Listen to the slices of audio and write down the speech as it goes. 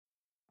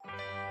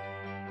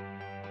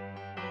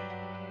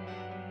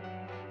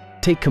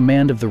Take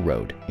command of the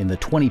road in the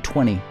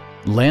 2020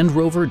 Land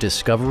Rover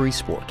Discovery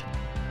Sport.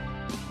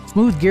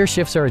 Smooth gear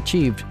shifts are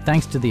achieved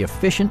thanks to the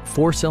efficient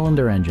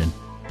 4-cylinder engine.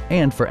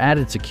 And for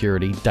added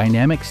security,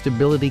 dynamic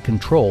stability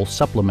control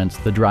supplements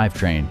the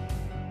drivetrain.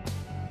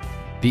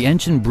 The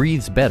engine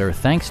breathes better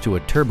thanks to a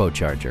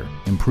turbocharger,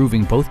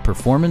 improving both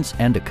performance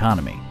and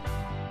economy.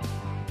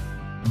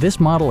 This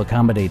model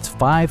accommodates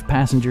 5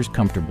 passengers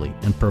comfortably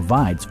and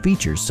provides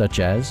features such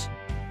as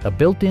a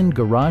built-in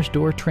garage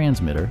door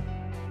transmitter,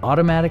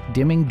 automatic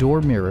dimming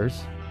door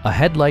mirrors, a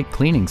headlight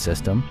cleaning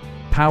system,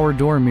 power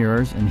door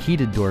mirrors and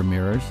heated door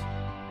mirrors,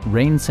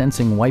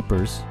 rain-sensing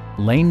wipers,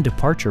 lane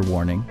departure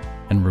warning,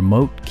 and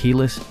remote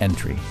keyless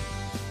entry.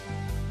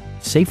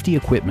 Safety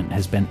equipment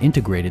has been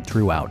integrated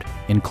throughout,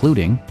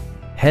 including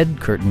head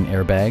curtain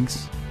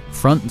airbags,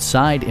 front and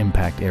side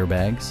impact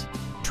airbags,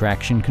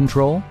 traction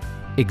control,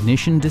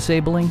 ignition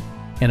disabling,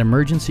 an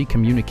emergency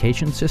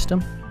communication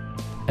system,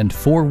 and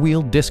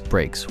 4-wheel disc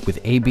brakes with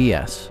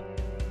ABS.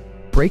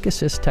 Brake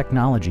Assist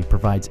technology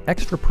provides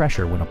extra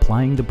pressure when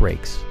applying the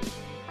brakes.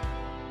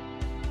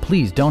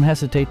 Please don't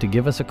hesitate to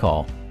give us a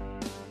call.